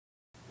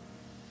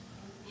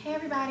Hey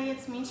everybody,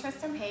 it's me,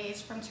 Paige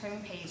from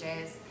Turning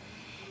Pages.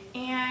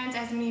 And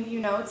as many of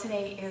you know,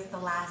 today is the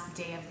last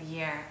day of the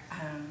year,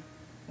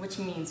 which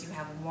means you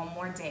have one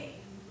more day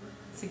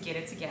to get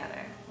it together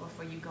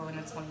before you go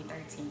into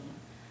 2013.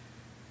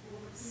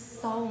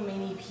 So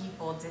many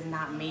people did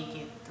not make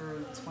it through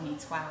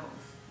 2012.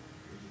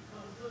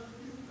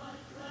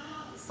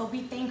 So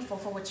be thankful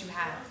for what you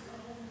have.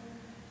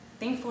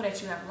 Thankful that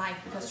you have life,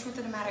 because truth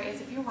of the matter is,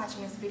 if you're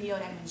watching this video,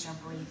 that means you're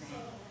breathing.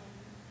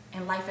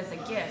 And life is a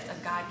gift,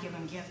 a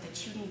God-given gift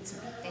that you need to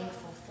be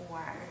thankful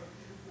for.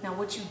 Now,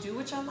 what you do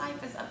with your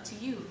life is up to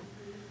you.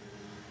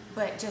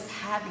 But just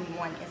having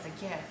one is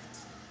a gift.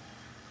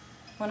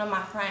 One of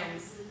my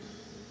friends,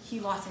 he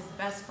lost his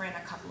best friend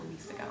a couple of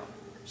weeks ago.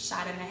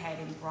 Shot in the head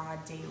in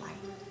broad daylight.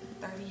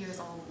 30 years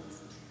old,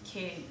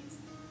 kids,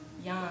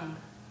 young,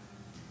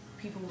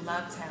 people who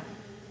loved him.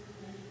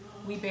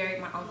 We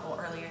buried my uncle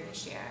earlier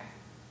this year.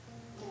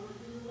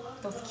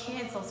 Those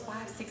kids, those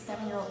 5, 6,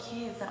 7-year-old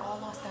kids that all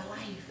lost their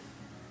life.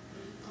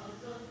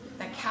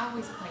 That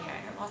Cowboys player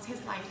that lost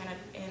his life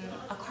in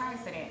a car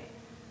accident.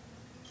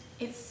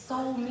 It's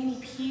so many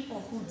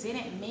people who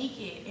didn't make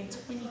it in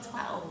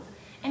 2012.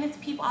 And it's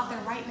people out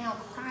there right now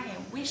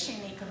crying, wishing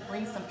they could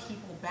bring some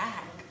people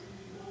back.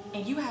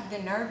 And you have the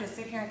nerve to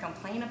sit here and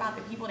complain about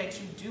the people that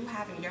you do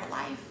have in your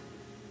life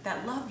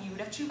that love you,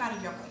 that you got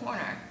in your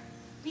corner.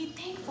 Be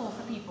thankful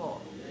for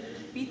people.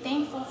 Be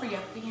thankful for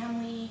your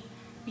family.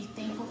 Be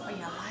thankful for your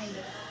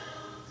life.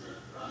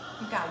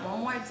 You got one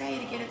more day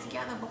to get it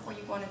together before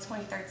you go into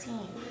 2013.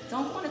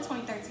 Don't go into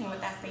 2013 with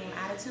that same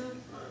attitude,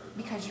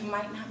 because you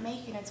might not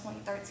make it in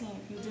 2013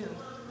 if you do.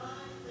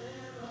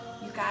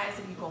 You guys,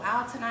 if you go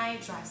out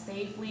tonight, drive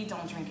safely.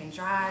 Don't drink and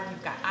drive.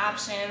 You've got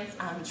options.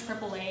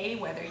 AAA,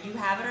 whether you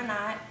have it or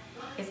not,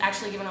 is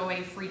actually giving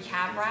away free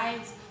cab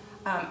rides,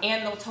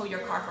 and they'll tow your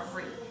car for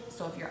free.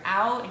 So if you're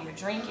out and you're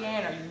drinking,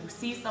 or you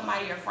see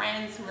somebody, your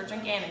friends who are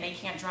drinking and they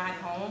can't drive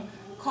home,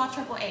 call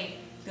AAA.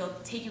 They'll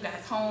take you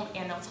guys home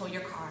and they'll tow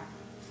your car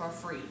for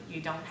free. You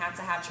don't have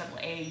to have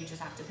AAA. You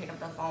just have to pick up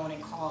the phone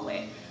and call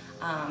it.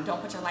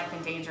 Don't put your life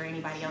in danger.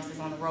 Anybody else is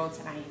on the road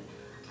tonight.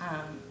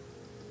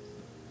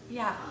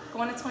 Yeah,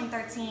 going to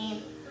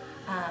 2013.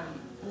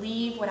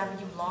 Leave whatever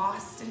you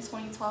lost in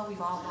 2012.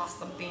 We've all lost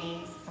some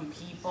things, some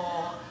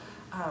people.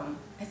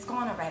 It's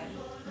gone already.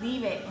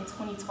 Leave it in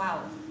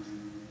 2012.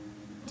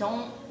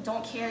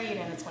 Don't carry it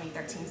into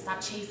 2013. Stop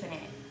chasing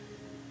it.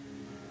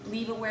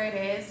 Leave it where it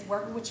is.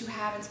 Work with what you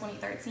have in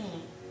 2013.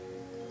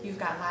 You've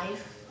got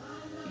life.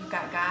 You've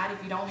got God.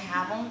 If you don't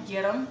have him,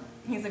 get him.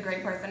 He's a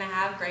great person to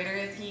have. Greater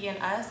is he in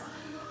us.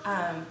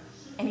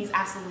 And he's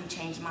absolutely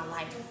changed my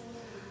life.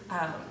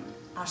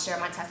 I'll share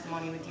my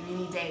testimony with you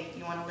any day if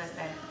you want to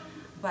listen.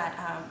 But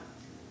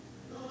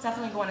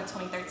definitely going to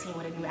 2013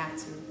 with a new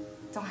attitude.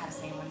 Don't have the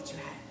same one that you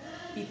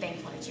had. Be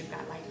thankful that you've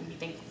got life, and be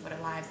thankful for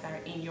the lives that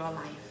are in your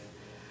life.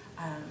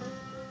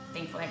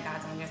 Thankful that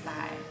God's on your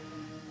side.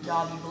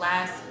 Y'all be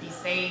blessed, be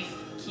safe,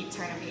 keep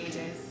turning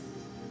pages,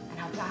 and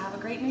I hope y'all have a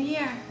great new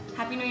year.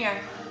 Happy New Year.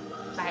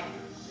 Bye.